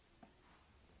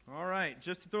right,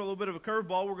 just to throw a little bit of a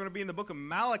curveball, we're going to be in the book of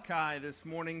Malachi this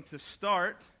morning to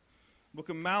start. Book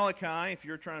of Malachi, if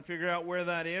you're trying to figure out where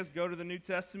that is, go to the New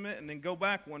Testament and then go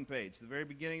back one page, the very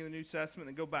beginning of the New Testament, and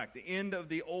then go back, the end of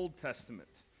the Old Testament.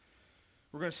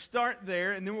 We're going to start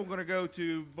there, and then we're going to go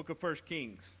to book of 1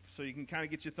 Kings, so you can kind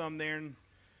of get your thumb there and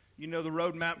you know the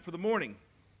roadmap for the morning.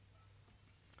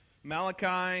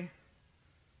 Malachi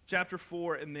chapter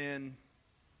 4, and then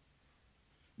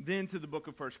to the book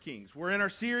of 1 Kings. We're in our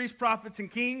series, Prophets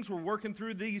and Kings. We're working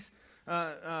through this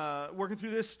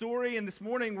story, and this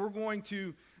morning we're going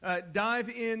to dive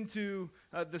into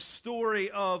the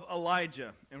story of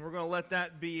Elijah, and we're going to let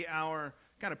that be our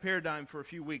kind of paradigm for a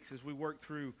few weeks as we work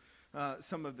through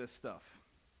some of this stuff.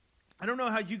 I don't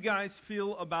know how you guys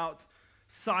feel about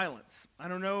silence. I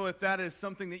don't know if that is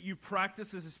something that you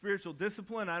practice as a spiritual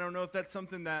discipline. I don't know if that's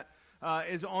something that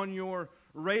is on your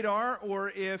radar, or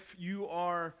if you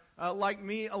are like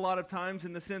me a lot of times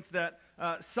in the sense that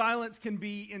silence can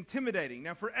be intimidating.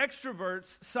 Now, for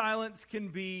extroverts, silence can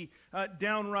be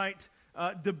downright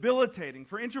debilitating.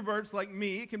 For introverts like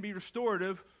me, it can be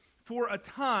restorative for a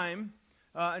time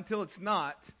until it's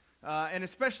not, and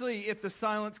especially if the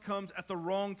silence comes at the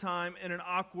wrong time in an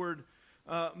awkward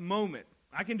moment.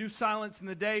 I can do silence in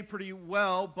the day pretty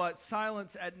well, but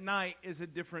silence at night is a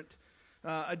different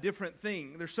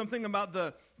thing. There's something about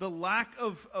the lack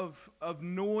of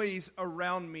noise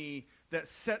around me that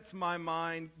sets my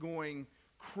mind going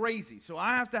crazy. So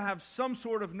I have to have some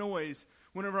sort of noise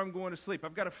whenever I'm going to sleep.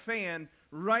 I've got a fan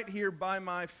right here by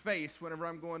my face whenever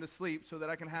I'm going to sleep so that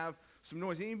I can have some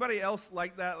noise. Anybody else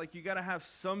like that? Like, you got to have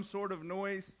some sort of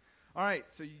noise? All right,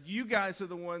 so you guys are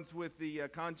the ones with the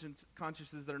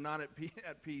consciences that are not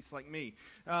at peace like me.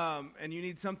 And you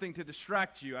need something to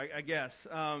distract you, I guess.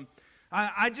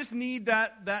 I just need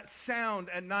that sound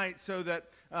at night so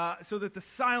that the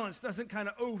silence doesn't kind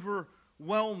of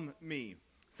overwhelm me.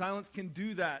 Silence can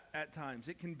do that at times.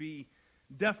 It can be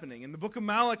deafening. In the book of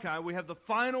Malachi, we have the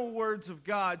final words of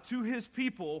God to his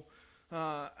people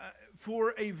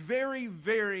for a very,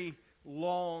 very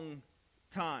long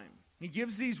time. He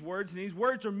gives these words, and these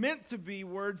words are meant to be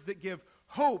words that give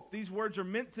hope. These words are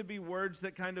meant to be words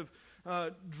that kind of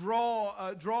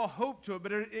draw hope to it,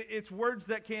 but it's words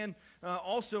that can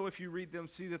also, if you read them,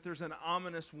 see that there's an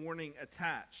ominous warning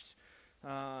attached.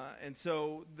 And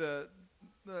so,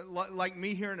 like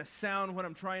me hearing a sound when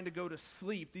I'm trying to go to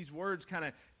sleep, these words kind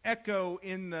of echo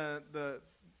in the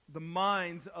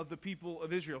minds of the people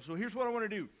of Israel. So here's what I want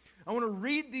to do. I want to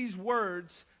read these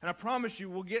words, and I promise you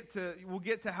we'll get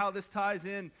to how this ties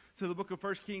in to the book of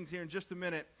 1 Kings here in just a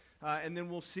minute. And then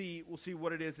we'll see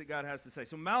what it is that God has to say.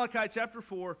 So Malachi chapter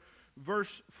 4,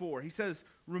 verse 4. He says,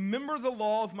 "Remember the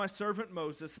law of my servant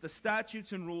Moses, the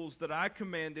statutes and rules that I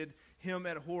commanded him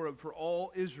at Horeb for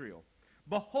all Israel.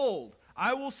 Behold,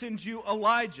 I will send you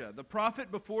Elijah, the prophet,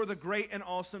 before the great and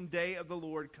awesome day of the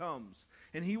Lord comes.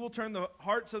 And he will turn the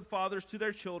hearts of fathers to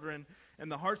their children,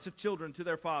 and the hearts of children to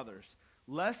their fathers,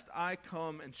 lest I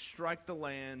come and strike the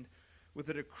land with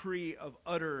a decree of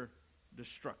utter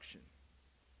destruction."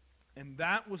 And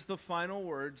that was the final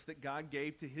words that God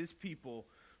gave to his people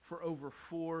for over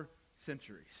 4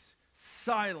 centuries.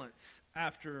 Silence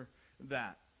after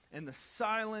that. And the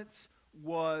silence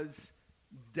was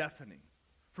deafening.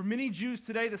 For many Jews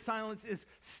today, the silence is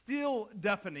still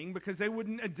deafening because they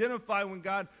wouldn't identify when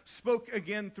God spoke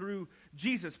again through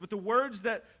Jesus. But the words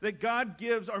that God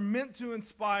gives are meant to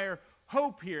inspire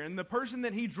hope here. And the person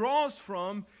that he draws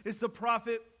from is the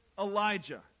prophet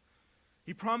Elijah.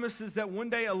 He promises that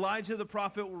one day Elijah the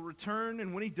prophet will return,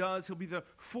 and when he does, he'll be the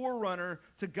forerunner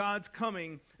to God's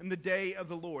coming in the day of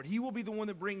the Lord. He will be the one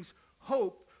that brings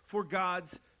hope for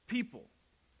God's people.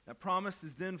 That promise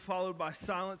is then followed by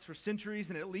silence for centuries,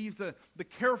 and it leaves the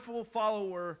careful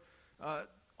follower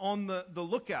on the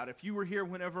lookout. If you were here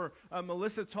whenever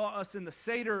Melissa taught us in the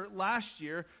Seder last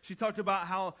year, she talked about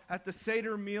how at the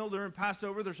Seder meal during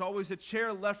Passover, there's always a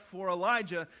chair left for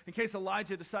Elijah in case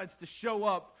Elijah decides to show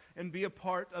up and be a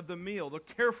part of the meal. They're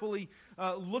carefully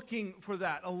looking for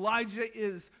that. Elijah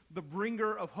is the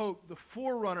bringer of hope, the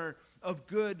forerunner of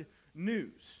good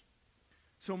news.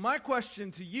 So my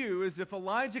question to you is, if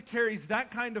Elijah carries that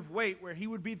kind of weight where he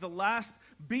would be the last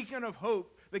beacon of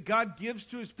hope that God gives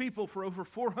to his people for over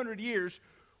 400 years,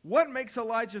 what makes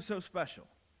Elijah so special?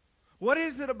 What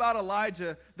is it about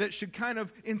Elijah that should kind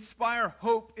of inspire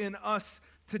hope in us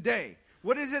today?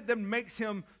 What is it that makes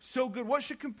him so good? What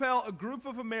should compel a group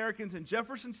of Americans in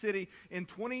Jefferson City in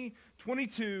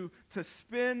 2022 to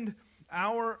spend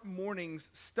our mornings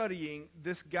studying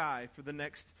this guy for the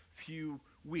next few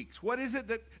weeks? What is it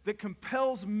that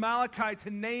compels Malachi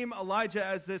to name Elijah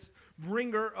as this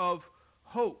bringer of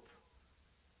hope?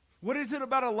 What is it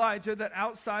about Elijah that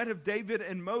outside of David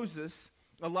and Moses,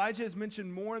 Elijah is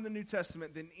mentioned more in the New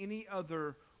Testament than any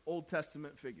other Old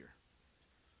Testament figure?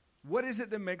 What is it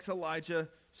that makes Elijah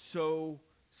so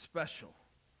special?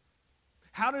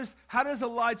 How does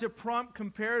Elijah prompt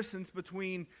comparisons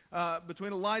between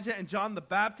Elijah and John the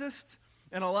Baptist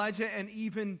and Elijah and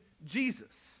even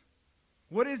Jesus?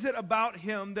 What is it about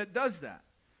him that does that?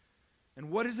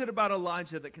 And what is it about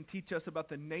Elijah that can teach us about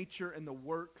the nature and the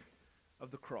work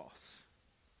of the cross?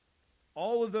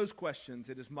 All of those questions,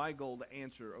 it is my goal to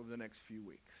answer over the next few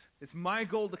weeks. It's my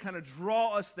goal to kind of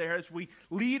draw us there as we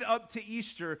lead up to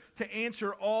Easter to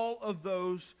answer all of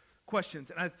those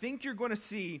questions. And I think you're going to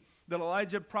see that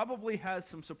Elijah probably has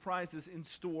some surprises in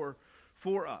store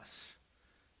for us,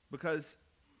 because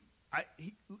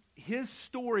his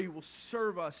story will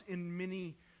serve us in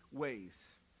many ways.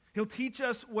 He'll teach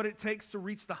us what it takes to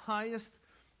reach the highest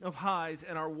of highs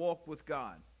in our walk with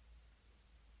God.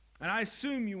 And I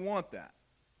assume you want that.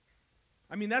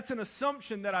 I mean, that's an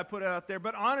assumption that I put out there,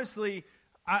 but honestly,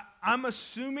 I'm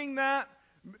assuming that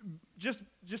just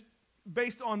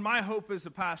based on my hope as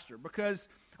a pastor, because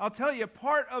I'll tell you,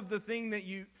 part of the thing that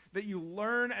you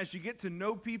learn as you get to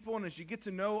know people and as you get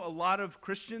to know a lot of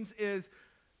Christians is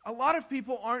a lot of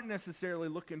people aren't necessarily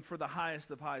looking for the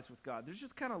highest of highs with God. They're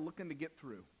just kind of looking to get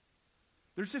through.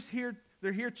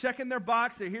 They're here checking their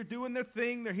box, they're here doing their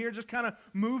thing, they're here just kind of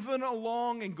moving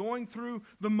along and going through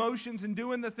the motions and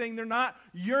doing the thing. They're not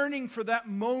yearning for that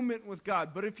moment with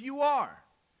God. But if you are,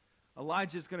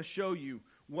 Elijah is going to show you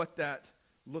what that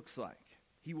looks like.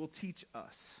 He will teach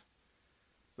us.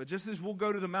 But just as we'll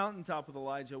go to the mountaintop with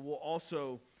Elijah, we'll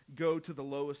also go to the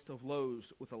lowest of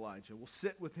lows with Elijah. We'll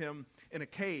sit with him in a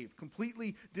cave,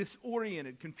 completely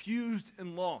disoriented, confused,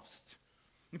 and lost.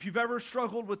 If you've ever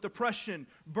struggled with depression,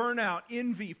 burnout,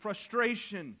 envy,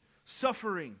 frustration,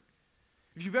 suffering,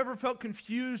 if you've ever felt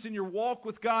confused in your walk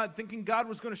with God, thinking God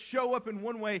was going to show up in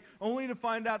one way, only to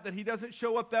find out that he doesn't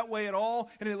show up that way at all,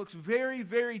 and it looks very,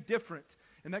 very different,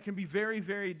 and that can be very,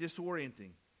 very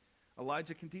disorienting,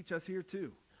 Elijah can teach us here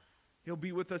too. He'll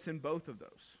be with us in both of those.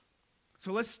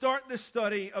 So let's start this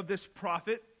study of this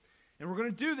prophet. And we're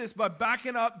going to do this by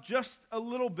backing up just a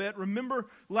little bit. Remember,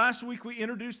 last week we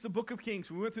introduced the book of Kings.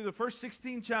 We went through the first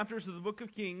 16 chapters of the book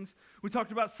of Kings. We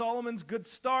talked about Solomon's good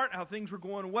start, how things were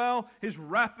going well, his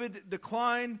rapid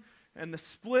decline, and the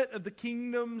split of the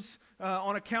kingdoms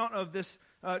on account of this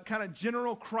kind of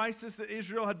general crisis that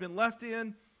Israel had been left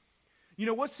in. You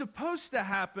know, what's supposed to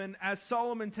happen as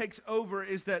Solomon takes over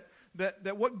is that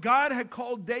what God had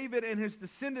called David and his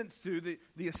descendants to,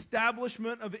 the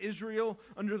establishment of Israel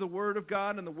under the word of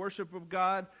God and the worship of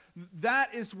God,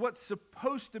 that is what's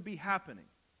supposed to be happening.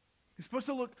 It's supposed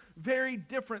to look very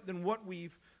different than what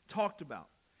we've talked about.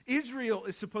 Israel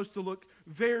is supposed to look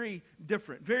very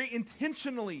different, very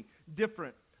intentionally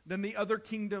different than the other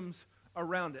kingdoms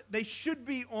around it. They should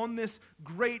be on this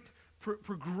great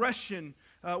progression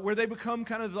where they become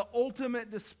kind of the ultimate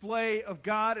display of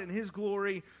God and his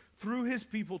glory through his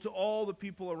people to all the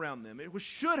people around them. It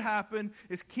should happen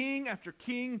as king after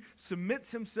king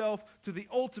submits himself to the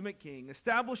ultimate king,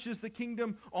 establishes the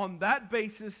kingdom on that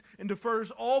basis, and defers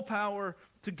all power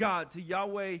to God, to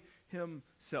Yahweh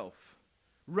himself,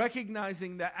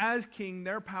 recognizing that as king,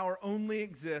 their power only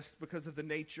exists because of the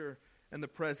nature and the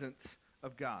presence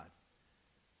of God.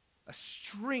 A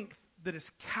strength that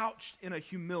is couched in a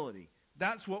humility.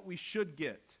 That's what we should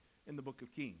get in the book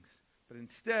of Kings. But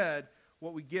instead,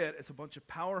 what we get is a bunch of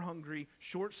power-hungry,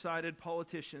 short-sighted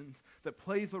politicians that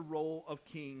play the role of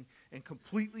king and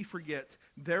completely forget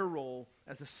their role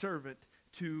as a servant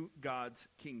to God's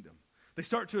kingdom. They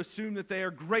start to assume that they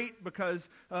are great because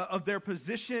of their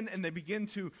position, and they begin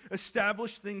to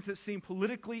establish things that seem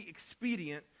politically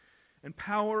expedient and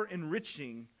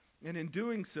power-enriching, and in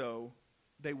doing so,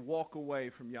 they walk away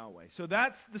from Yahweh. So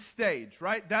that's the stage,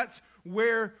 right? That's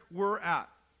where we're at.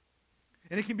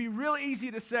 And it can be real easy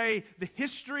to say the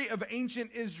history of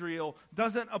ancient Israel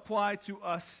doesn't apply to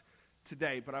us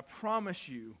today. But I promise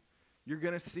you, you're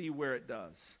going to see where it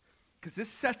does. Because this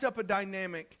sets up a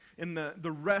dynamic in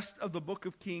the rest of the book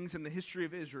of Kings and the history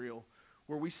of Israel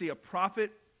where we see a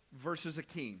prophet versus a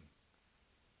king.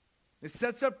 It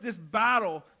sets up this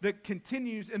battle that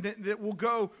continues and that will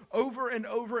go over and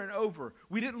over and over.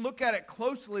 We didn't look at it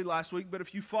closely last week, but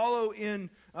if you follow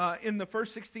in the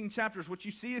first 16 chapters, what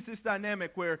you see is this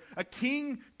dynamic where a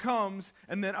king comes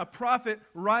and then a prophet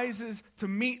rises to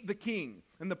meet the king.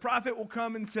 And the prophet will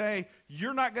come and say,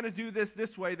 you're not going to do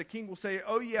this way. The king will say,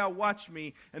 oh yeah, watch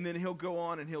me. And then he'll go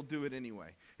on and he'll do it anyway.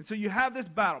 And so you have this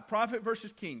battle, prophet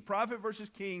versus king, prophet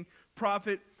versus king,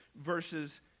 prophet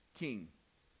versus king.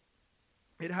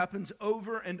 It happens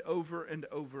over and over and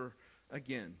over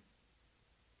again.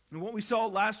 And what we saw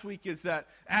last week is that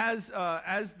as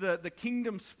the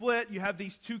kingdom split, you have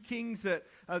these two kings that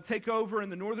take over. In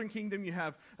the northern kingdom, you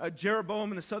have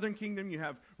Jeroboam. In the southern kingdom, you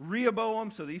have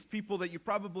Rehoboam. So these people that you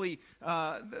probably,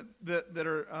 that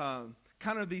are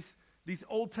kind of these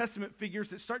Old Testament figures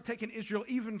that start taking Israel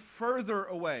even further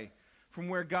away from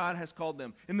where God has called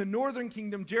them. In the northern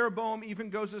kingdom, Jeroboam even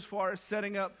goes as far as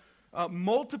setting up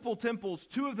multiple temples,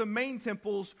 two of the main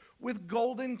temples with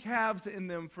golden calves in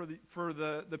them for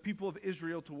the people of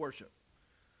Israel to worship.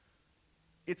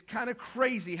 It's kind of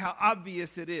crazy how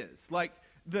obvious it is. Like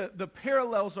the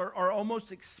parallels are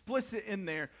almost explicit in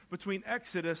there between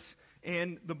Exodus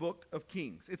and the book of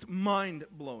Kings. It's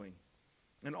mind-blowing.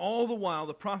 And all the while,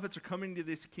 the prophets are coming to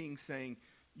this king saying,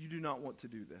 you do not want to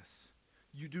do this.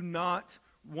 You do not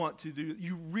want to do,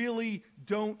 you really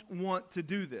don't want to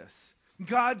do this.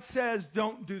 God says,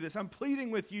 don't do this. I'm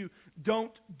pleading with you,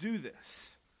 don't do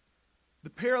this. The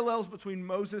parallels between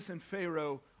Moses and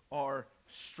Pharaoh are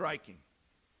striking.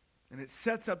 And it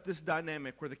sets up this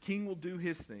dynamic where the king will do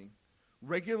his thing,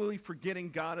 regularly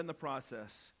forgetting God in the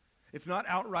process, if not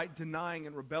outright denying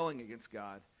and rebelling against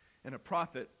God, and a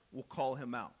prophet will call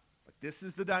him out. Like, this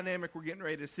is the dynamic we're getting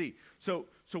ready to see. So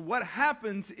what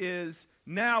happens is,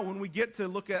 now when we get to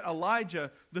look at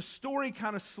Elijah, the story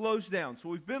kind of slows down. So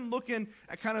we've been looking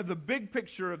at kind of the big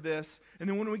picture of this, and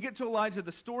then when we get to Elijah,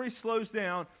 the story slows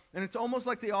down, and it's almost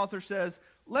like the author says,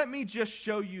 let me just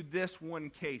show you this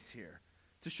one case here,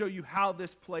 to show you how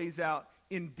this plays out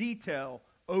in detail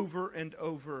over and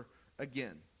over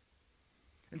again.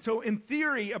 And so in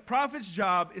theory, a prophet's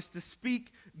job is to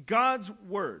speak God's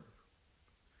word.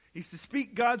 He's to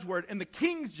speak God's word, and the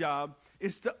king's job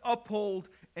is to uphold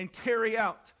and carry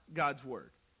out God's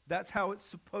word. That's how it's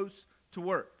supposed to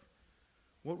work.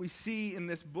 What we see in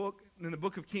this book, in the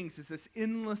book of Kings, is this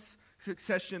endless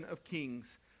succession of kings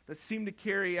that seem to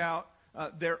carry out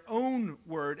their own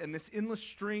word, and this endless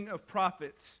string of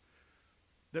prophets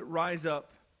that rise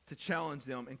up to challenge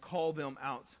them and call them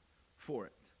out for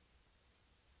it.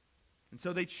 And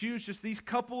so they choose just these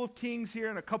couple of kings here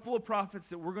and a couple of prophets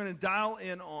that we're going to dial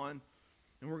in on,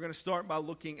 and we're going to start by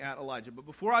looking at Elijah. But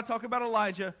before I talk about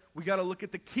Elijah, we got to look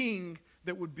at the king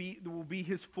that will be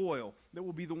his foil, that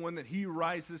will be the one that he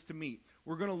rises to meet.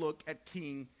 We're going to look at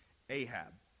King Ahab.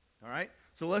 All right?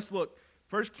 So let's look.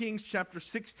 1 Kings chapter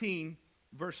 16,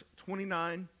 verse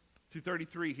 29 to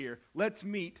 33 here. Let's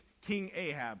meet King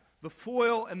Ahab, the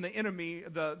foil and the enemy,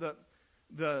 the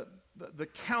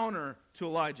counter to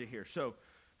Elijah here. So,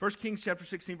 1 Kings chapter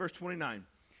 16, verse 29.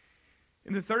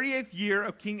 In the 38th year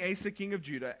of King Asa, king of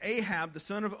Judah, Ahab, the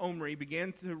son of Omri,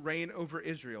 began to reign over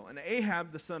Israel. And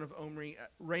Ahab, the son of Omri,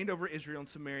 reigned over Israel and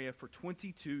Samaria for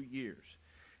 22 years.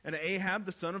 And Ahab,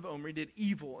 the son of Omri, did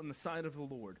evil in the sight of the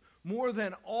Lord, more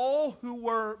than all who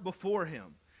were before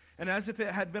him. And as if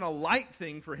it had been a light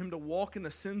thing for him to walk in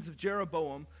the sins of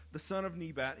Jeroboam, the son of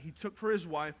Nebat, he took for his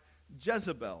wife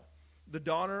Jezebel, the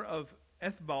daughter of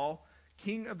Ethbaal,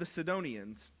 king of the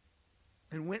Sidonians,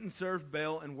 and went and served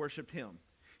Baal and worshipped him.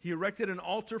 He erected an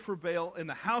altar for Baal in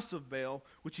the house of Baal,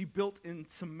 which he built in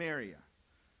Samaria.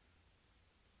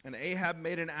 And Ahab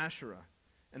made an Asherah.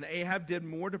 And Ahab did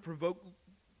more to provoke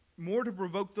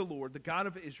the Lord, the God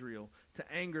of Israel,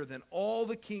 to anger than all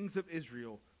the kings of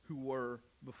Israel who were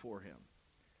before him.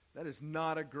 That is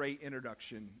not a great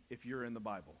introduction if you're in the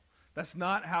Bible. That's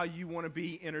not how you want to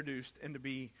be introduced and to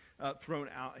be thrown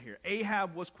out here.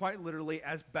 Ahab was quite literally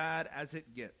as bad as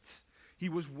it gets. He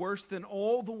was worse than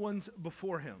all the ones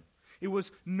before him. It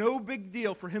was no big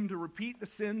deal for him to repeat the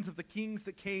sins of the kings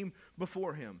that came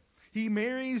before him. He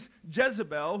marries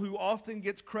Jezebel, who often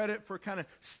gets credit for kind of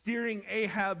steering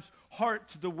Ahab's heart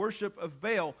to the worship of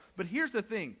Baal. But here's the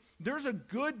thing. There's a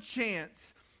good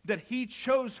chance that he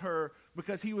chose her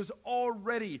because he was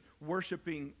already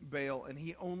worshiping Baal, and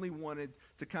he only wanted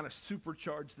to kind of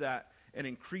supercharge that and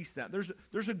increase that.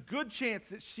 There's a good chance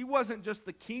that she wasn't just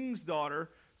the king's daughter,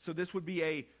 so this would be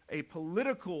a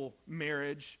political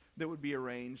marriage that would be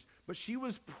arranged, but she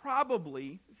was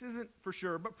probably, this isn't for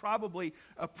sure, but probably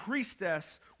a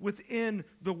priestess within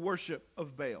the worship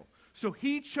of Baal. So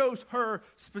he chose her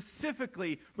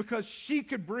specifically because she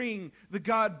could bring the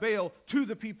god Baal to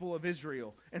the people of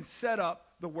Israel and set up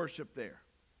the worship there.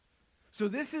 So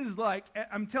this is like,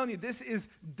 I'm telling you, this is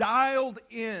dialed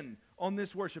in on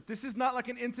this worship. This is not like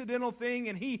an incidental thing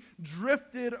and he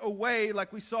drifted away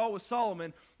like we saw with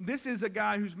Solomon. This is a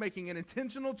guy who's making an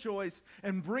intentional choice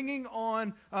and bringing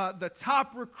on the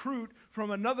top recruit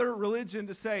from another religion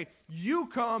to say, you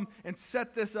come and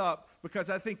set this up because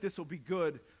I think this will be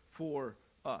good for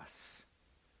us.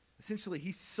 Essentially,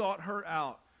 he sought her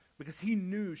out because he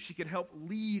knew she could help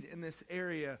lead in this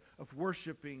area of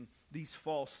worshiping these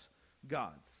false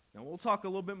gods. Now, we'll talk a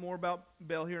little bit more about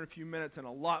Baal here in a few minutes and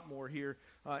a lot more here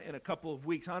in a couple of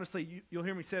weeks. Honestly, you'll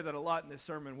hear me say that a lot in this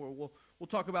sermon, where we'll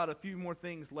talk about a few more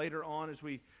things later on as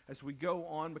we go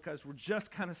on, because we're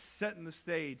just kind of setting the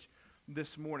stage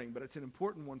this morning. But it's an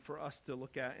important one for us to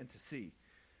look at and to see.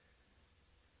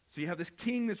 So you have this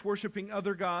king that's worshiping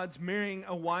other gods, marrying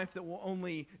a wife that will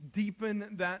only deepen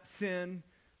that sin.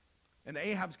 And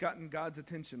Ahab's gotten God's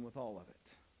attention with all of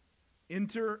it.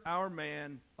 Enter our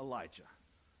man Elijah.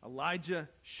 Elijah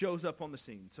shows up on the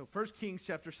scene. So 1 Kings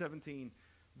chapter 17,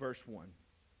 verse 1.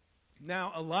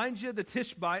 Now Elijah the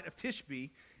Tishbite of Tishbe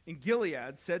in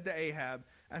Gilead said to Ahab,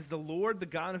 "As the Lord, the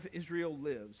God of Israel,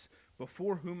 lives,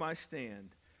 before whom I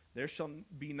stand, there shall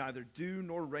be neither dew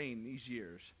nor rain these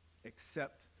years,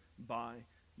 except by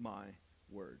my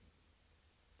word."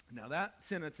 Now that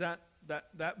sentence,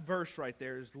 that verse right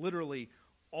there is literally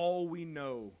all we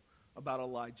know about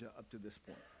Elijah up to this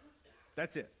point.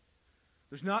 That's it.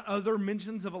 There's not other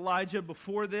mentions of Elijah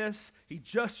before this. He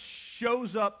just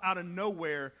shows up out of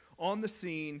nowhere on the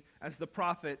scene as the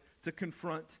prophet to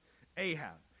confront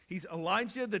Ahab. He's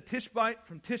Elijah the Tishbite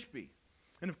from Tishbe.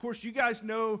 And of course, you guys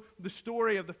know the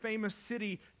story of the famous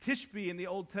city Tishbe in the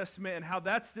Old Testament and how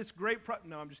that's this great...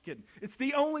 No, I'm just kidding. It's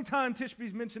the only time Tishbe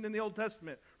is mentioned in the Old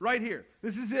Testament. Right here.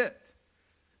 This is it.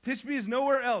 Tishbe is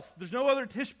nowhere else. There's no other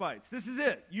Tishbites. This is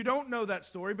it. You don't know that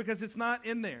story because it's not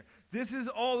in there. This is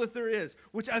all that there is,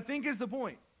 which I think is the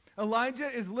point. Elijah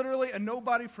is literally a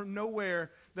nobody from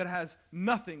nowhere that has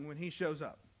nothing when he shows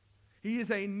up. He is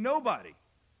a nobody,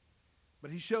 but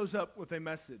he shows up with a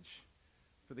message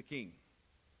for the king.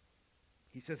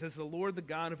 He says, "As the Lord, the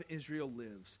God of Israel,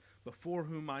 lives, before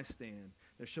whom I stand,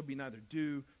 there shall be neither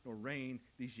dew nor rain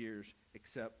these years,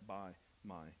 except by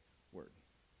my word."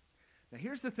 Now,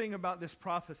 here's the thing about this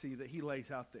prophecy that he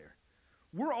lays out there.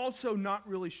 We're also not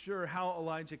really sure how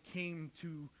Elijah came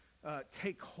to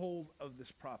take hold of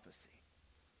this prophecy.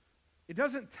 It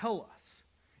doesn't tell us.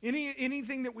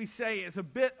 Anything that we say is a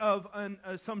bit of an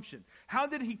assumption. How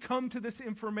did he come to this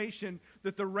information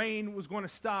that the rain was going to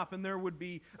stop and there would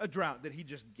be a drought? Did he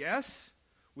just guess?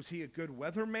 Was he a good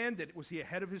weatherman? Was he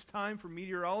ahead of his time for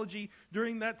meteorology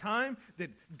during that time?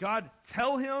 Did God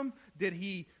tell him? Did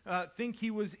he think he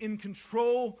was in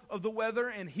control of the weather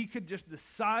and he could just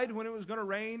decide when it was going to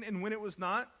rain and when it was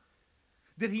not?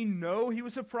 Did he know he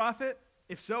was a prophet?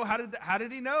 If so, how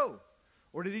did he know?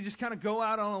 Or did he just kind of go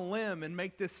out on a limb and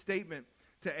make this statement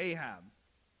to Ahab?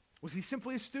 Was he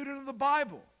simply a student of the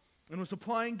Bible and was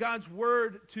applying God's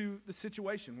word to the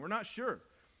situation? We're not sure.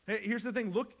 Hey, here's the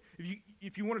thing. Look,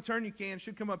 if you want to turn, you can. It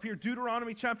should come up here.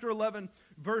 Deuteronomy chapter 11,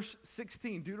 verse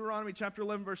 16. Deuteronomy chapter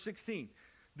 11, verse 16.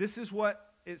 This is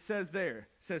what it says there.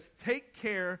 It says, "Take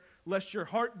care lest your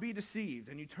heart be deceived,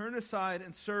 and you turn aside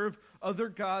and serve other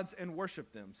gods and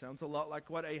worship them." Sounds a lot like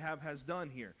what Ahab has done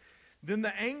here. "Then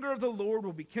the anger of the Lord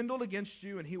will be kindled against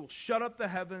you, and he will shut up the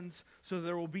heavens, so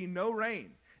there will be no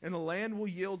rain, and the land will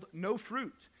yield no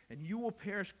fruit, and you will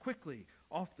perish quickly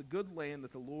off the good land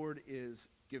that the Lord is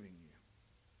giving you."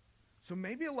 So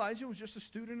maybe Elijah was just a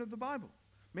student of the Bible.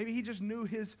 Maybe he just knew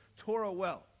his Torah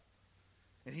well.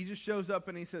 And he just shows up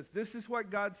and he says, "This is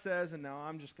what God says, and now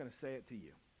I'm just going to say it to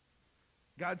you."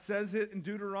 God says it in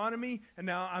Deuteronomy, and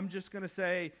now I'm just going to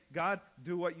say, "God,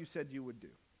 do what you said you would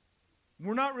do."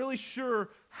 We're not really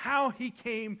sure how he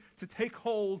came to take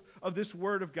hold of this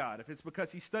word of God. If it's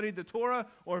because he studied the Torah,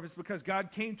 or if it's because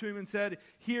God came to him and said,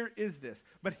 "Here is this."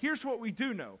 But here's what we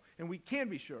do know, and we can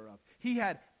be sure of. He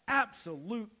had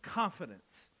absolute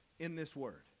confidence in this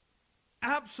word.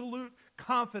 Absolute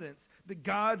confidence that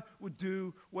God would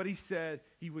do what he said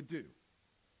he would do.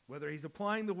 Whether he's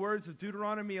applying the words of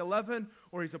Deuteronomy 11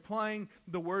 or he's applying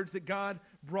the words that God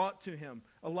brought to him,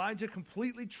 Elijah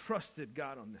completely trusted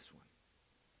God on this one.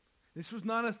 This was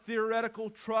not a theoretical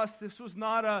trust. This was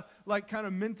not a kind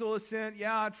of mental assent.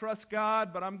 Yeah, I trust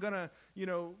God, but I'm going to,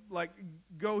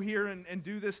 go here and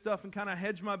do this stuff and kind of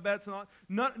hedge my bets and all.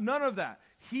 None of that.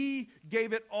 He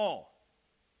gave it all.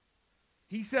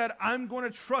 He said, "I'm going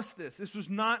to trust this." This was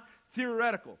not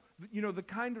theoretical. The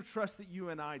kind of trust that you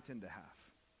and I tend to have.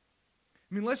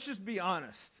 I mean, let's just be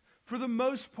honest. For the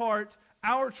most part,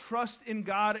 our trust in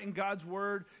God and God's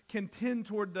word can tend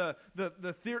toward the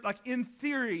theory. Like in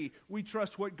theory, we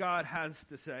trust what God has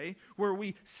to say, where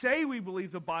we say we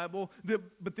believe the Bible,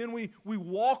 but then we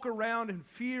walk around in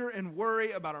fear and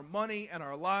worry about our money and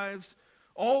our lives,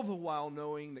 all the while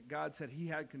knowing that God said he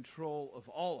had control of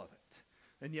all of it.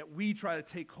 And yet we try to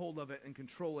take hold of it and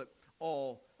control it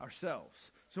all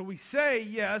ourselves. So we say,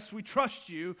 yes, we trust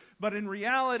you, but in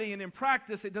reality and in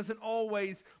practice, it doesn't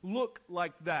always look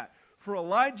like that. For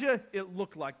Elijah, it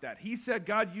looked like that. He said,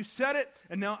 God, you said it,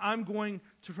 and now I'm going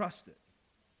to trust it.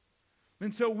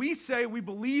 And so we say we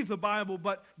believe the Bible,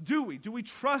 but do we? Do we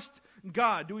trust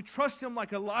God? Do we trust Him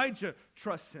like Elijah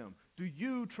trusts Him? Do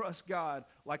you trust God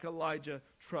like Elijah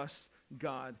trusts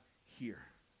God here?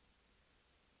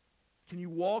 Can you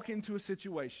walk into a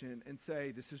situation and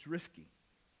say, this is risky?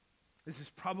 This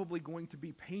is probably going to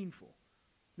be painful.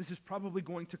 This is probably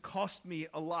going to cost me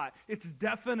a lot. It's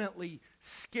definitely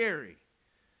scary.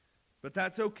 But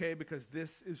that's okay because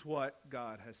this is what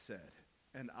God has said,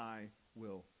 and I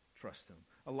will trust Him.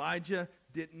 Elijah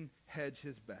didn't hedge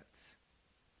his bets.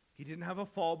 He didn't have a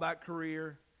fallback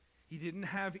career. He didn't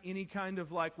have any kind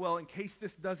of like, well, in case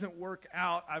this doesn't work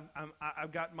out,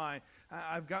 I've got my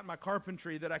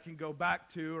carpentry that I can go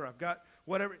back to, or I've got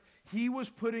whatever. He was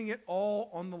putting it all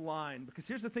on the line. Because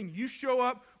here's the thing, you show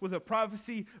up with a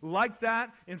prophecy like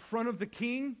that in front of the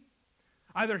king,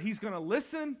 either he's going to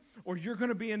listen or you're going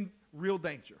to be in real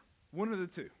danger. One of the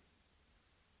two.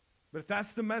 But if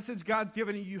that's the message God's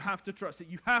given you, you have to trust it.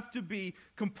 You have to be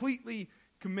completely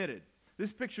committed.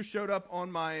 This picture showed up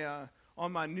on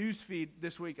my news feed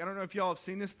this week. I don't know if y'all have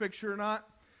seen this picture or not.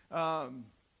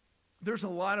 There's a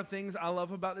lot of things I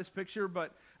love about this picture,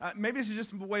 but maybe this is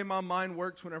just the way my mind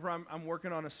works whenever I'm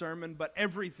working on a sermon, but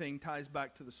everything ties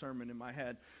back to the sermon in my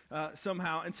head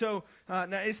somehow. And so, now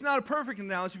it's not a perfect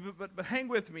analogy, but hang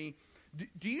with me.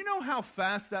 Do you know how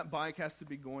fast that bike has to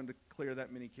be going to clear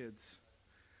that many kids?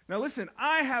 Now listen,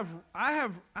 I have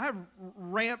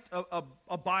ramped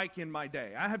a bike in my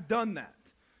day. I have done that.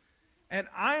 And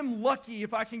I'm lucky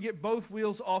if I can get both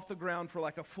wheels off the ground for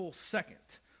like a full second,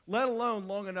 let alone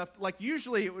long enough. Like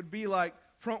usually it would be like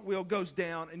front wheel goes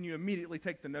down and you immediately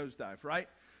take the nosedive, right?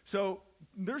 So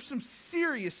there's some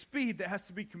serious speed that has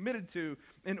to be committed to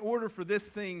in order for this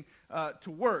thing to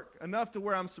work, enough to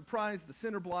where I'm surprised the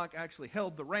center block actually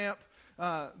held the ramp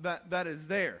that is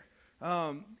there.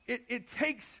 It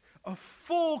takes a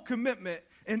full commitment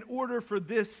in order for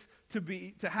this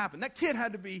to happen. That kid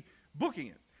had to be booking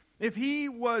it. If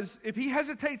he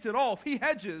hesitates at all, if he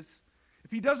hedges,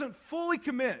 if he doesn't fully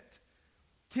commit,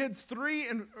 kids 3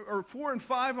 or 4 and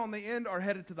 5 on the end are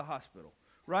headed to the hospital,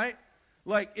 right?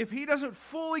 Like if he doesn't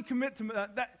fully commit to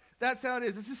that's how it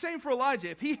is. It's the same for Elijah.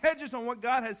 If he hedges on what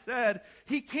God has said,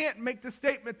 he can't make the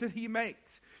statement that he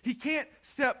makes. He can't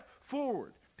step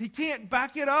forward. He can't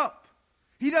back it up.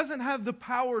 He doesn't have the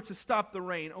power to stop the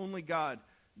rain. Only God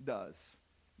does.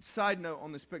 Side note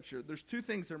on this picture, there's 2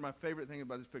 things that are my favorite thing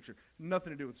about this picture.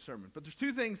 Nothing to do with the sermon, but there's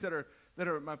 2 things that are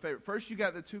my favorite. First, you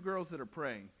got the 2 girls that are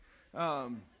praying.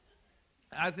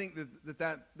 I think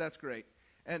that's great.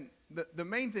 And the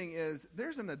main thing is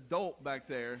there's an adult back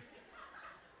there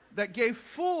that gave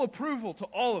full approval to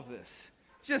all of this.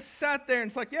 Just sat there and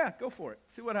it's like, yeah, go for it.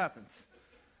 See what happens.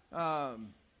 I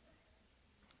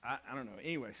don't know.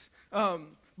 Anyways,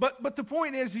 but the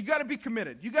point is you got to be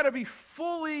committed. You got to be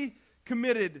fully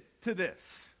committed to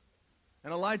this.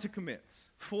 And Elijah commits,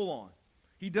 full on.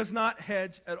 He does not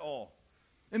hedge at all.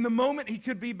 In the moment, he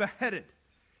could be beheaded.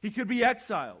 He could be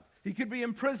exiled. He could be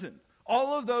imprisoned.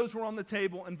 All of those were on the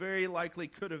table and very likely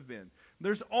could have been.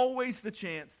 There's always the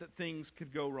chance that things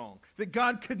could go wrong, that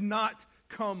God could not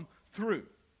come through,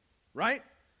 right?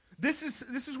 This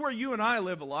is where you and I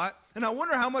live a lot, and I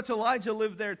wonder how much Elijah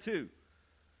lived there too.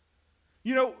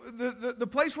 You know, the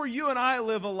place where you and I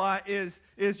live a lot is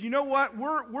you know what?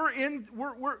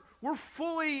 We're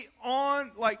fully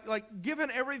on, like giving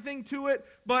everything to it,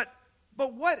 but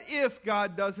what if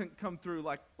God doesn't come through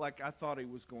like I thought he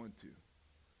was going to?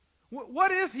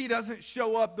 What if he doesn't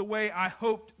show up the way I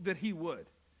hoped that he would?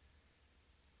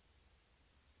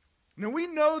 Now we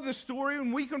know the story,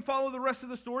 and we can follow the rest of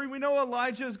the story. We know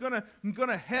Elijah is going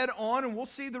to head on, and we'll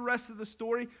see the rest of the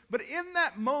story. But in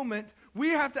that moment, we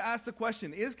have to ask the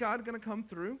question, is God going to come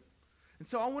through? And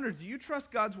so I wonder, do you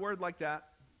trust God's word like that?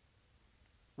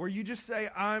 Where you just say,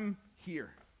 I'm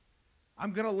here.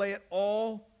 I'm going to lay it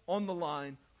all on the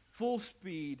line, full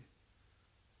speed.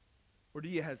 Or do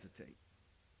you hesitate?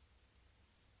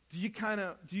 Do you kind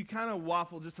of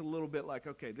waffle just a little bit like,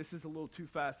 okay, this is a little too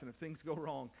fast, and if things go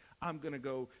wrong,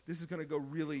 this is going to go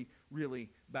really, really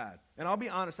bad. And I'll be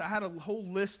honest, I had a whole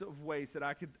list of ways that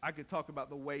I could talk about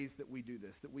the ways that we do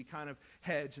this, that we kind of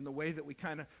hedge, and the way that we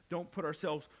kind of don't put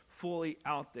ourselves fully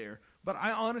out there. But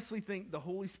I honestly think the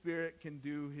Holy Spirit can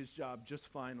do his job just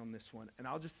fine on this one. And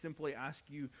I'll just simply ask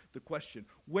you the question,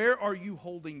 where are you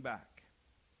holding back?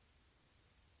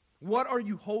 What are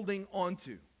you holding on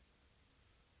to?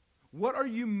 What are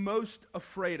you most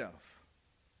afraid of?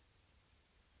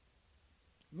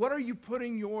 What are you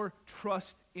putting your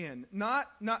trust in? Not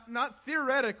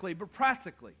theoretically, but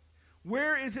practically.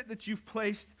 Where is it that you've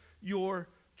placed your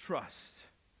trust?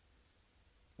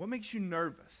 What makes you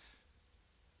nervous?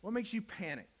 What makes you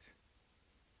panicked?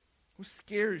 What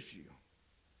scares you?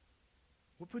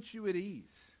 What puts you at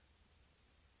ease?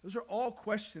 Those are all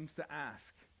questions to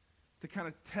ask to kind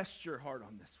of test your heart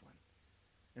on this one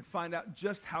and find out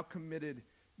just how committed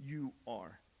you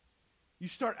are. You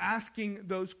start asking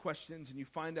those questions and you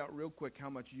find out real quick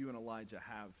how much you and Elijah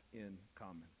have in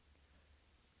common.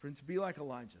 Friends, be like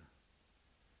Elijah.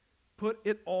 Put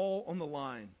it all on the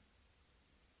line.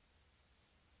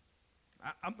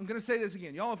 I'm going to say this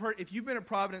again. Y'all have heard, if you've been at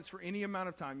Providence for any amount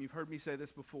of time, you've heard me say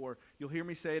this before. You'll hear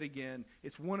me say it again.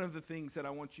 It's one of the things that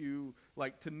I want you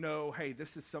to know, hey,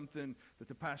 this is something that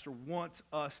the pastor wants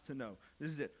us to know. This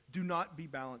is it. Do not be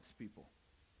balanced people.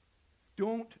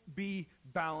 Don't be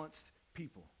balanced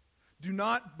people. Do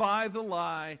not buy the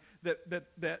lie that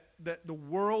the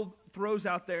world throws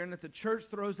out there and that the church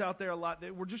throws out there a lot.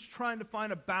 That we're just trying to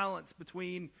find a balance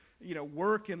between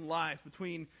work and life,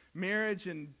 between marriage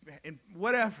and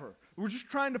whatever. We're just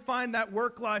trying to find that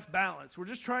work-life balance. We're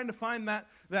just trying to find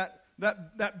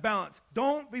that balance.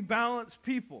 Don't be balanced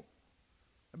people.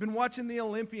 I've been watching the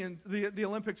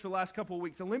Olympics for the last couple of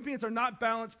weeks. Olympians are not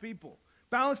balanced people.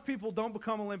 Balanced people don't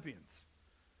become Olympians.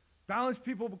 Balanced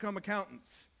people become accountants.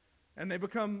 And they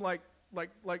become like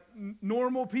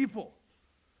normal people.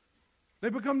 They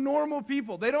become normal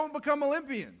people. They don't become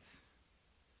Olympians.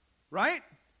 Right?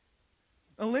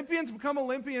 Olympians become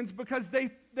Olympians because they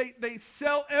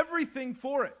sell everything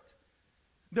for it.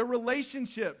 Their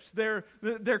relationships, their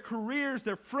careers,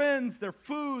 their friends, their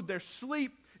food, their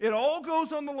sleep. It all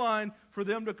goes on the line for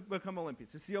them to become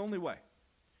Olympians. It's the only way.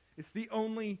 It's the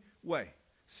only way.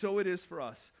 So it is for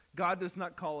us. God does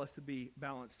not call us to be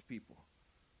balanced people.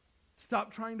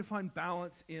 Stop trying to find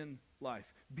balance in life.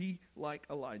 Be like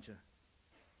Elijah.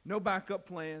 No backup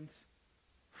plans.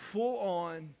 Full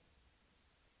on.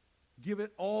 Give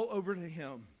it all over to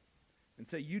him and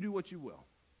say, you do what you will.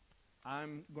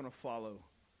 I'm going to follow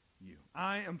you.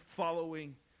 I am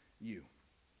following you.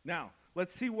 Now,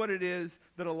 let's see what it is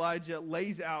that Elijah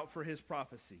lays out for his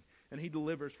prophecy and he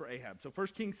delivers for Ahab. So 1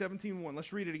 Kings 17:1,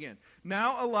 let's read it again.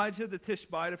 Now Elijah the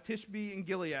Tishbite of Tishbe in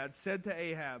Gilead said to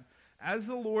Ahab, as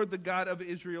the Lord, the God of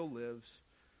Israel lives,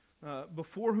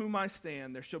 before whom I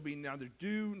stand, there shall be neither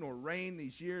dew nor rain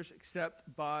these years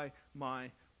except by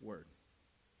my word.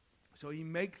 So he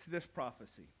makes this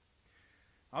prophecy.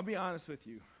 I'll be honest with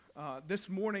you. This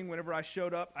morning, whenever I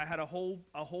showed up, I had a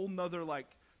whole nother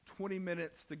 20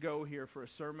 minutes to go here for a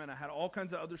sermon. I had all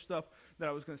kinds of other stuff that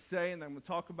I was going to say and I'm going to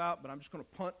talk about, but I'm just going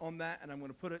to punt on that and I'm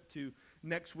going to put it to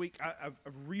next week. I've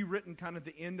rewritten kind of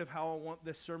the end of how I want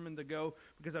this sermon to go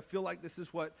because I feel like this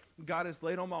is what God has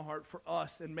laid on my heart for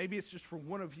us. And maybe it's just for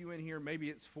one of you in here. Maybe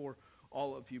it's for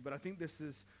all of you. But I think this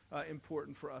is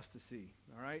important for us to see.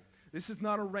 All right? This is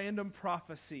not a random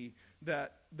prophecy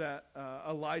that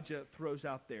Elijah throws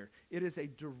out there. It is a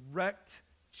direct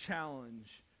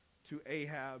challenge to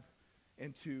Ahab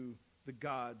and to the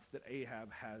gods that Ahab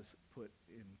has put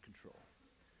in control.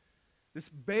 This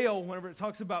Baal, whenever it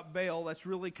talks about Baal, that's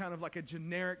really kind of like a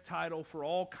generic title for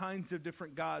all kinds of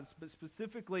different gods, but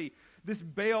specifically this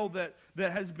Baal that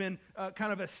has been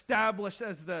kind of established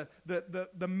as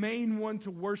the main one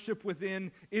to worship within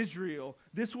Israel.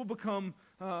 This will become,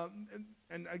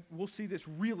 we'll see this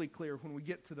really clear when we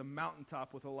get to the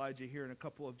mountaintop with Elijah here in a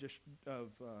couple of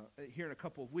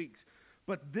weeks.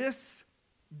 But this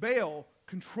Baal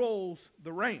controls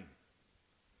the rain.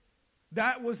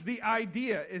 That was the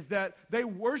idea, is that they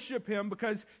worship him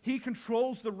because he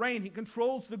controls the rain. He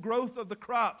controls the growth of the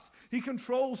crops. He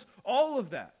controls all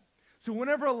of that. So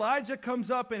whenever Elijah comes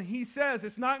up and he says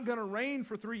it's not going to rain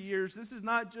for 3 years, this is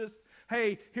not just,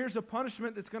 hey, here's a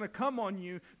punishment that's going to come on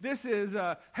you. This is,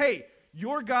 hey,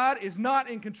 your God is not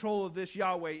in control of this,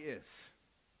 Yahweh is.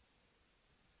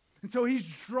 And so he's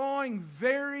drawing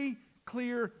very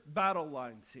clear battle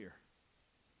lines here.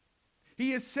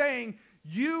 He is saying,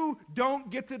 you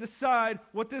don't get to decide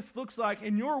what this looks like,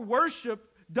 and your worship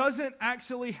doesn't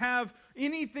actually have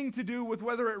anything to do with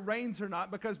whether it rains or not,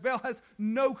 because Baal has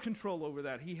no control over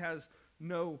that. He has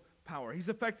no power. He's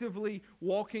effectively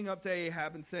walking up to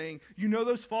Ahab and saying, you know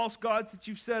those false gods that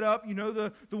you've set up? You know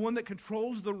the one that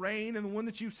controls the rain and the one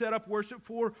that you've set up worship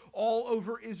for all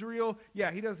over Israel?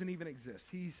 Yeah, he doesn't even exist.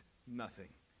 He's nothing.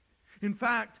 In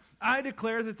fact, I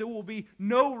declare that there will be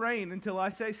no rain until I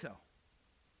say so.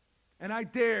 And I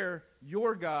dare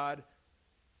your God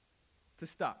to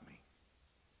stop me.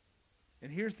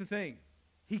 And here's the thing.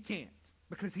 He can't,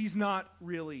 because he's not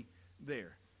really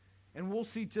there. And we'll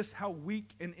see just how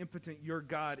weak and impotent your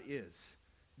God is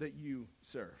that you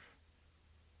serve.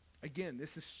 Again,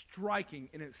 this is striking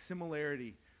in its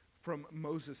similarity from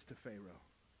Moses to Pharaoh.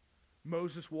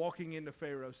 Moses walking into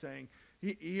Pharaoh saying,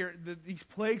 these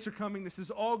plagues are coming. This is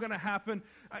all going to happen.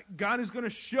 God is going to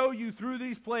show you through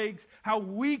these plagues how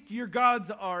weak your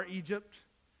gods are, Egypt.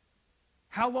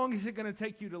 How long is it going to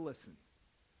take you to listen?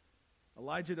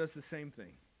 Elijah does the same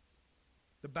thing.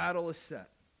 The battle is set.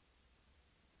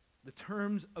 The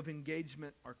terms of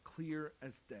engagement are clear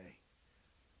as day.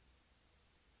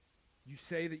 You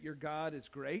say that your God is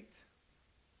great.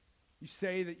 You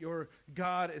say that your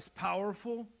God is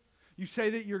powerful. You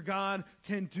say that your God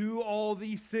can do all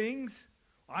these things.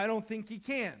 I don't think he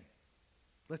can.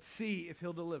 Let's see if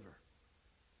he'll deliver.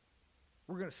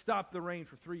 We're going to stop the rain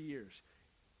for 3 years.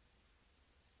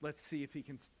 Let's see if he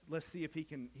can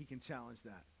challenge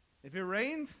that. If it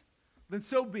rains, then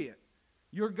so be it.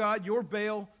 Your God, your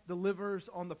Baal, delivers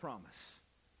on the promise.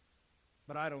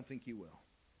 But I don't think he will.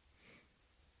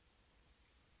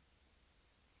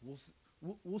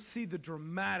 We'll see the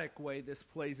dramatic way this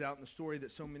plays out in the story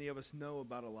that so many of us know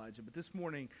about Elijah. But this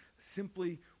morning, I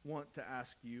simply want to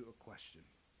ask you a question.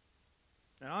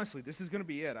 And honestly, this is going to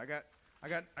be it. I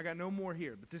got no more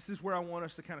here. But this is where I want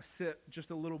us to kind of sit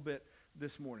just a little bit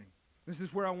this morning. This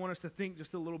is where I want us to think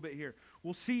just a little bit here.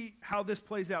 We'll see how this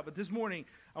plays out. But this morning,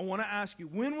 I want to ask you,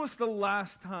 when was the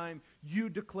last time you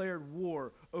declared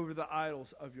war over the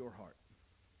idols of your heart?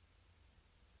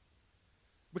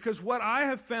 Because what I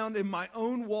have found in my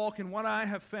own walk and what I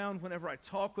have found whenever I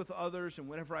talk with others and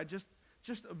whenever I just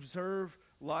observe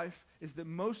life is that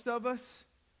most of us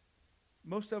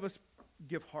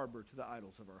give harbor to the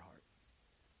idols of our heart.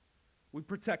 We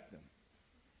protect them.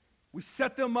 We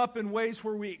set them up in ways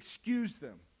where we excuse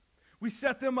them. We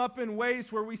set them up in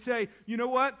ways where we say, you know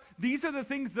what? These are the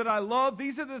things that I love.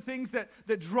 These are the things that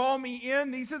draw me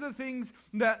in. These are the things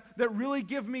that really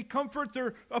give me comfort.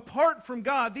 They're apart from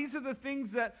God. These are the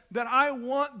things that I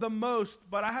want the most,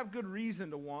 but I have good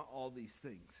reason to want all these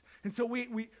things. And so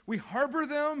we harbor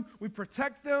them, we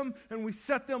protect them, and we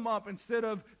set them up instead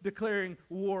of declaring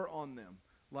war on them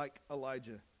like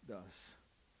Elijah does.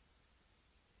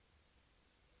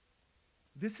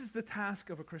 This is the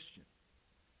task of a Christian.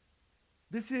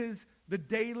 This is the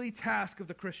daily task of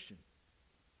the Christian.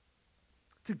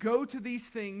 To go to these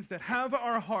things that have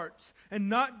our hearts and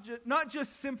not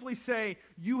just simply say,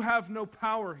 you have no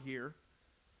power here,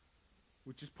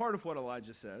 which is part of what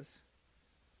Elijah says.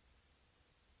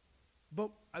 But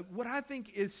what I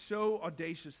think is so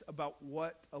audacious about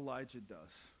what Elijah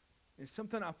does, and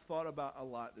something I've thought about a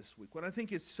lot this week, what I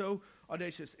think is so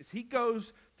audacious is he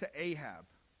goes to Ahab,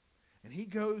 and he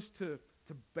goes to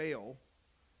Baal,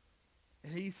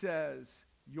 and he says,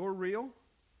 you're real?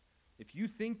 If you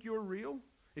think you're real,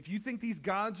 if you think these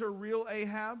gods are real,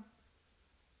 Ahab,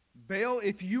 Baal,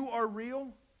 if you are real,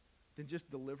 then just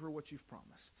deliver what you've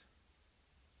promised.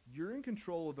 You're in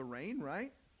control of the rain,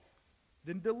 right?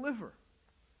 Then deliver.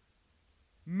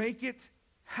 Make it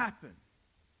happen.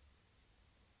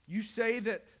 You say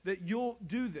that you'll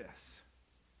do this.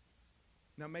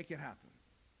 Now make it happen.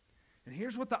 And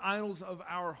here's what the idols of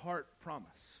our heart promise.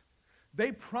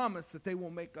 They promise that they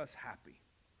will make us happy.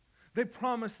 They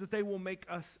promise that they will make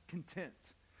us content.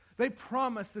 They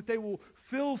promise that they will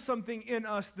fill something in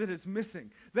us that is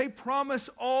missing. They promise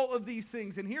all of these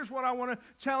things. And here's what I want to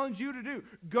challenge you to do.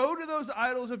 Go to those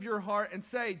idols of your heart and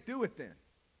say, do it then.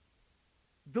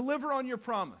 Deliver on your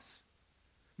promise.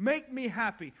 Make me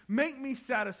happy. Make me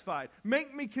satisfied.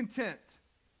 Make me content.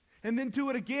 And then do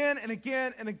it again and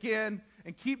again and again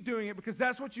and keep doing it because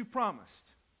that's what you've promised.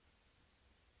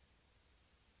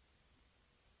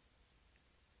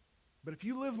 But if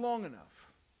you live long enough,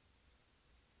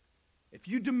 if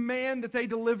you demand that they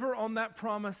deliver on that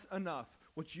promise enough,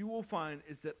 what you will find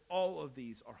is that all of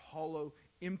these are hollow,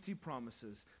 empty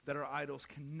promises that our idols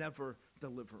can never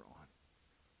deliver on.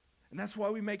 And that's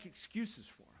why we make excuses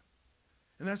for them.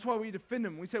 And that's why we defend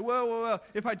them. We say, well,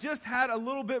 if I just had a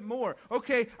little bit more.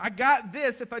 Okay, I got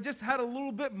this. If I just had a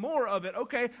little bit more of it.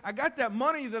 Okay, I got that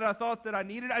money that I thought that I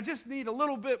needed. I just need a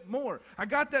little bit more. I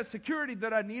got that security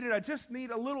that I needed. I just need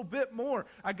a little bit more.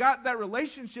 I got that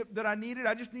relationship that I needed.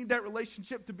 I just need that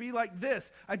relationship to be like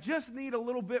this. I just need a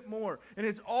little bit more. And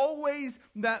it's always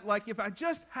that, like, if I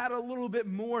just had a little bit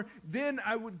more, then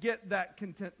I would get that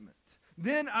contentment.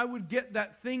 Then I would get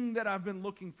that thing that I've been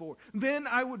looking for. Then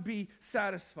I would be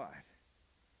satisfied.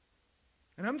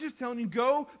 And I'm just telling you,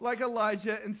 go like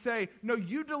Elijah and say, no,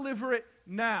 you deliver it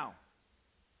now.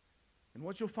 And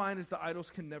what you'll find is the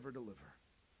idols can never deliver.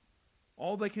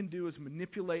 All they can do is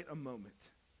manipulate a moment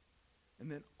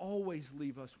and then always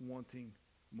leave us wanting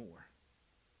more.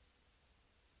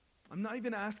 I'm not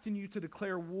even asking you to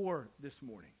declare war this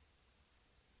morning.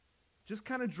 Just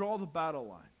kind of draw the battle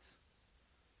lines.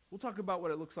 We'll talk about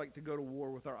what it looks like to go to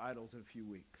war with our idols in a few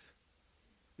weeks.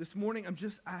 This morning, I'm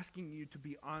just asking you to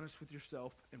be honest with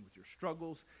yourself and with your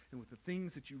struggles and with the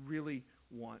things that you really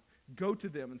want. Go to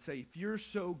them and say, if you're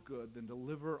so good, then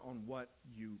deliver on what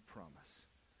you promise.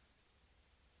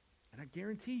 And I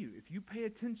guarantee you, if you pay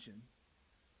attention,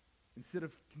 instead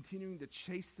of continuing to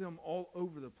chase them all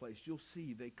over the place, you'll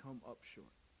see they come up short.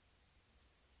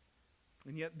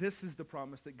 And yet this is the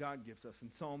promise that God gives us in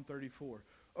Psalm 34.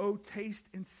 Oh, taste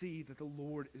and see that the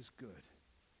Lord is good.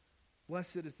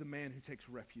 Blessed is the man who takes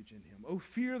refuge in him. Oh,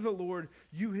 fear the Lord,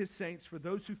 you his saints, for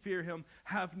those who fear him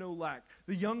have no lack.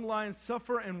 The young lions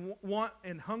suffer and want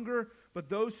and hunger, but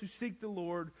those who seek the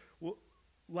Lord will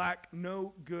lack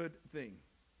no good thing.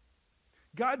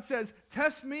 God says,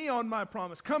 test me on my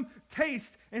promise. Come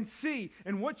taste and see.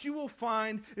 And what you will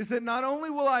find is that not only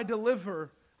will I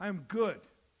deliver, I am good.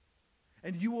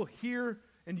 And you will hear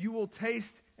and you will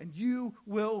taste and you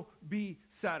will be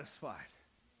satisfied.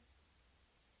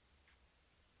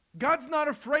 God's not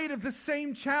afraid of the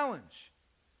same challenge.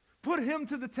 Put him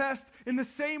to the test in the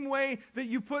same way that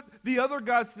you put the other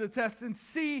gods to the test and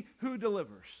see who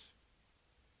delivers.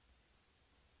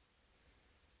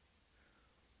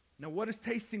 Now, what does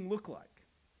tasting look like?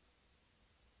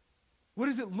 What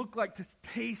does it look like to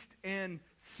taste and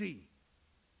see?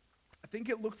 I think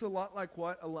it looks a lot like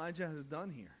what Elijah has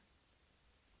done here.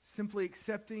 Simply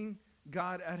accepting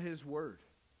God at his word.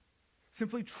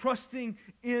 Simply trusting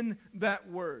in that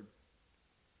word.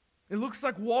 It looks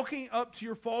like walking up to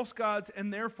your false gods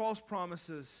and their false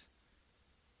promises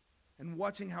and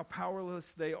watching how powerless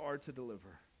they are to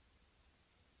deliver.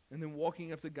 And then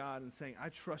walking up to God and saying, I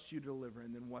trust you to deliver,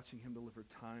 and then watching him deliver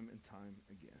time and time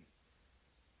again.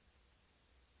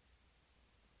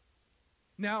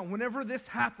 Now, whenever this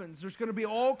happens, there's going to be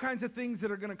all kinds of things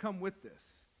that are going to come with this.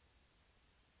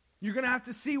 You're going to have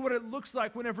to see what it looks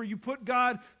like whenever you put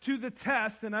God to the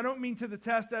test. And I don't mean to the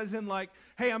test as in like,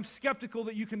 hey, I'm skeptical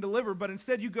that you can deliver. But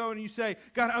instead you go and you say,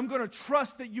 God, I'm going to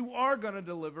trust that you are going to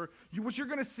deliver. What you're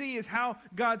going to see is how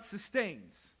God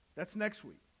sustains. That's next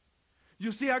week.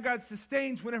 You'll see how God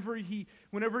sustains whenever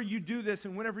you do this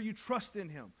and whenever you trust in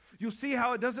him. You'll see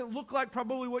how it doesn't look like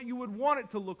probably what you would want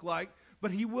it to look like, but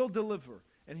he will deliver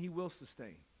and he will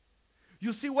sustain.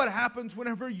 You'll see what happens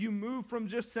whenever you move from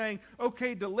just saying,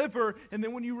 okay, deliver, and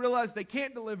then when you realize they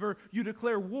can't deliver, you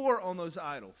declare war on those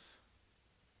idols.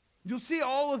 You'll see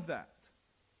all of that.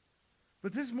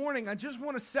 But this morning, I just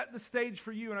want to set the stage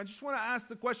for you, and I just want to ask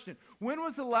the question, when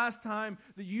was the last time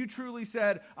that you truly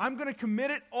said, I'm going to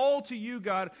commit it all to you,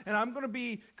 God, and I'm going to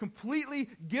be completely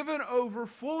given over,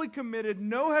 fully committed,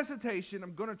 no hesitation.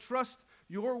 I'm going to trust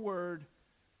your word,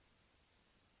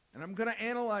 and I'm going to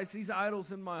analyze these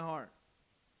idols in my heart.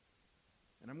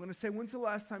 And I'm going to say, when's the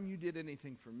last time you did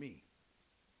anything for me?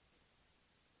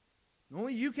 And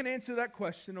only you can answer that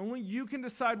question. Only you can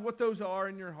decide what those are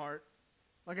in your heart.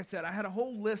 Like I said, I had a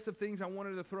whole list of things I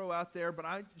wanted to throw out there, but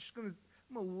I'm going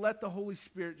to let the Holy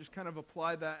Spirit just kind of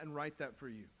apply that and write that for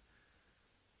you.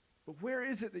 But where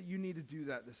is it that you need to do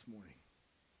that this morning?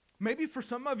 Maybe for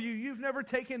some of you, you've never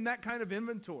taken that kind of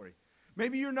inventory.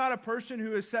 Maybe you're not a person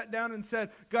who has sat down and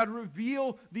said, God,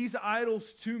 reveal these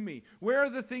idols to me. Where are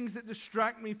the things that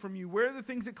distract me from you? Where are the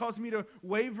things that cause me to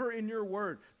waver in your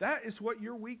word? That is what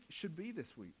your week should be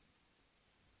this week.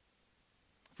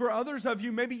 For others of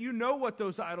you, maybe you know what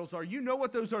those idols are. You know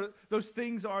what those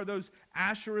things are, those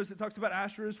Asherahs. It talks about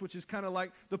Asherahs, which is kind of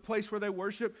like the place where they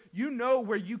worship. You know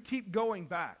where you keep going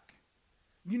back.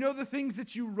 You know the things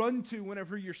that you run to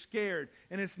whenever you're scared.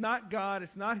 And it's not God,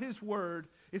 it's not his word,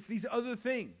 it's these other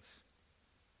things.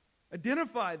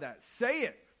 Identify that. Say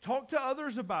it. Talk to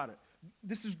others about it.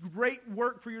 This is great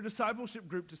work for your discipleship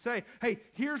group to say, hey,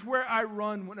 here's where I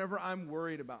run whenever I'm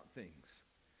worried about things.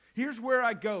 Here's where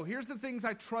I go. Here's the things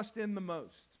I trust in the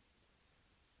most.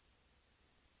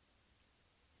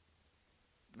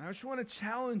 And I just want to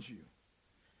challenge you.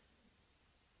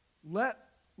 Let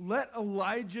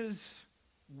Elijah's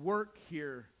work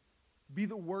here be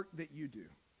the work that you do.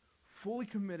 Fully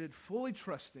committed, fully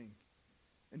trusting,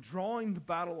 and drawing the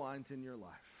battle lines in your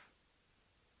life.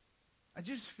 I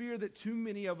just fear that too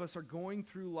many of us are going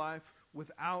through life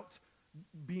without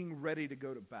being ready to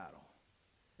go to battle.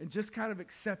 And just kind of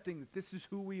accepting that this is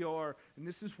who we are, and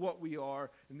this is what we are,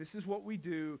 and this is what we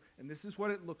do, and this is what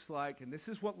it looks like, and this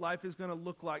is what life is going to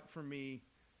look like for me.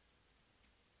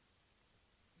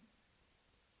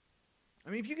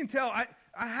 I mean, if you can tell,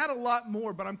 I had a lot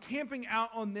more, but I'm camping out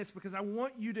on this because I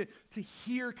want you to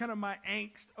hear kind of my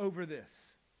angst over this.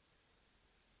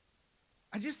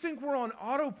 I just think we're on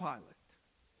autopilot.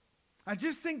 I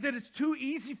just think that it's too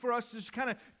easy for us to just kind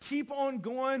of keep on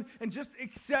going and just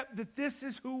accept that this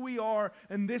is who we are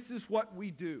and this is what we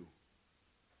do.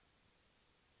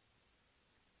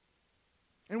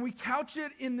 And we couch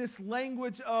it in this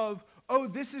language of, oh,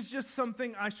 this is just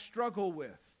something I struggle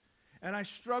with, and I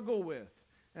struggle with,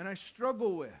 and I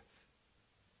struggle with.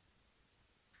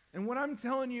 And what I'm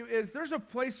telling you is there's a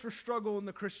place for struggle in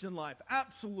the Christian life.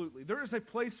 Absolutely. There is a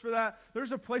place for that.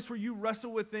 There's a place where you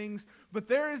wrestle with things. But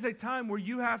there is a time where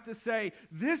you have to say,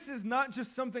 this is not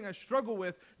just something I struggle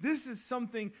with. This is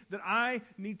something that I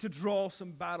need to draw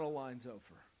some battle lines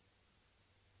over.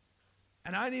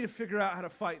 And I need to figure out how to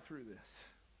fight through this.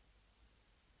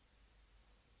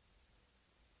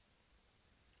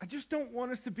 I just don't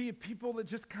want us to be a people that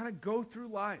just kind of go through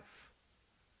life.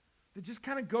 That just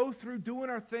kind of go through doing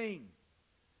our thing.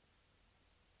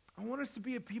 I want us to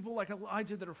be a people like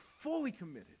Elijah that are fully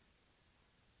committed,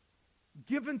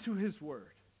 given to his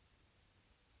word,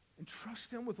 and trust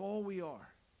him with all we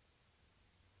are.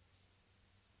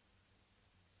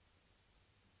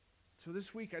 So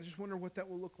this week, I just wonder what that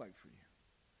will look like for you.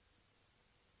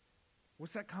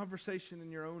 What's that conversation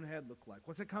in your own head look like?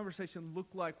 What's that conversation look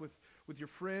like with your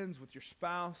friends, with your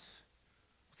spouse?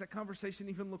 What's that conversation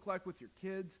even look like with your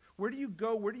kids? Where do you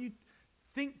go? Where do you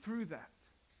think through that?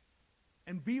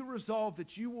 And be resolved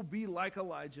that you will be like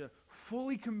Elijah,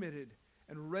 fully committed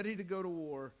and ready to go to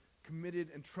war,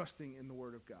 committed and trusting in the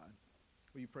Word of God.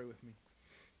 Will you pray with me?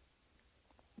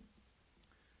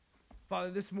 Father,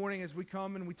 this morning as we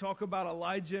come and we talk about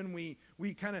Elijah and we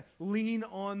kind of lean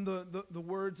on the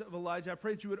words of Elijah, I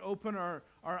pray that you would open our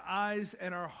eyes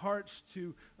and our hearts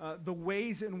to the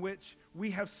ways in which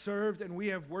we have served and we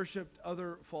have worshiped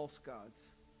other false gods.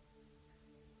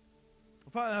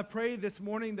 Father, I pray this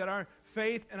morning that our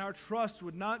faith and our trust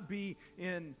would not be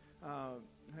in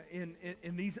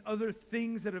these other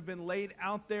things that have been laid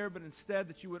out there, but instead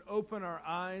that you would open our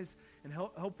eyes and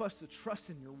help us to trust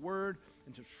in your word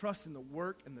and to trust in the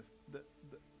work and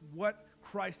what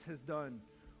Christ has done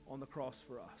on the cross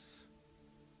for us.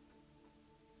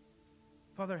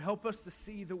 Father, help us to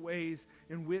see the ways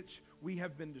in which we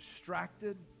have been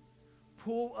distracted.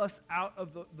 Pull us out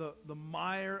of the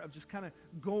mire of just kind of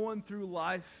going through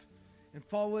life and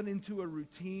falling into a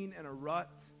routine and a rut.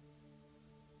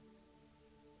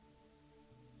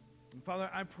 And Father,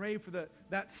 I pray for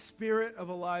that spirit of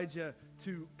Elijah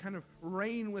to kind of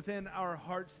reign within our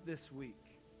hearts this week.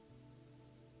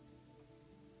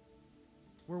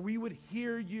 Where we would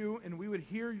hear you and we would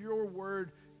hear your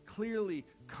word clearly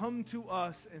come to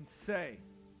us and say,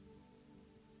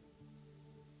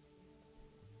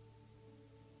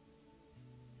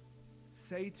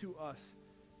 to us,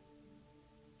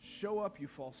 show up, you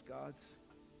false gods.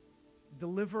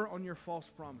 Deliver on your false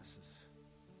promises.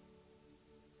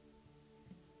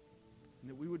 And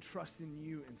that we would trust in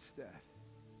you instead.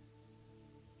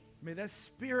 May that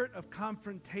spirit of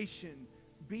confrontation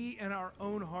be in our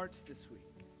own hearts this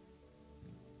week.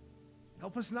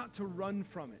 Help us not to run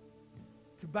from it,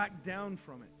 to back down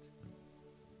from it,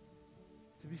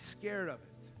 to be scared of it,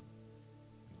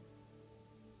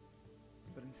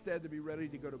 but instead to be ready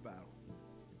to go to battle.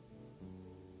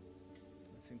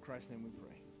 It's in Christ's name we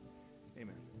pray.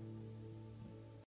 Amen.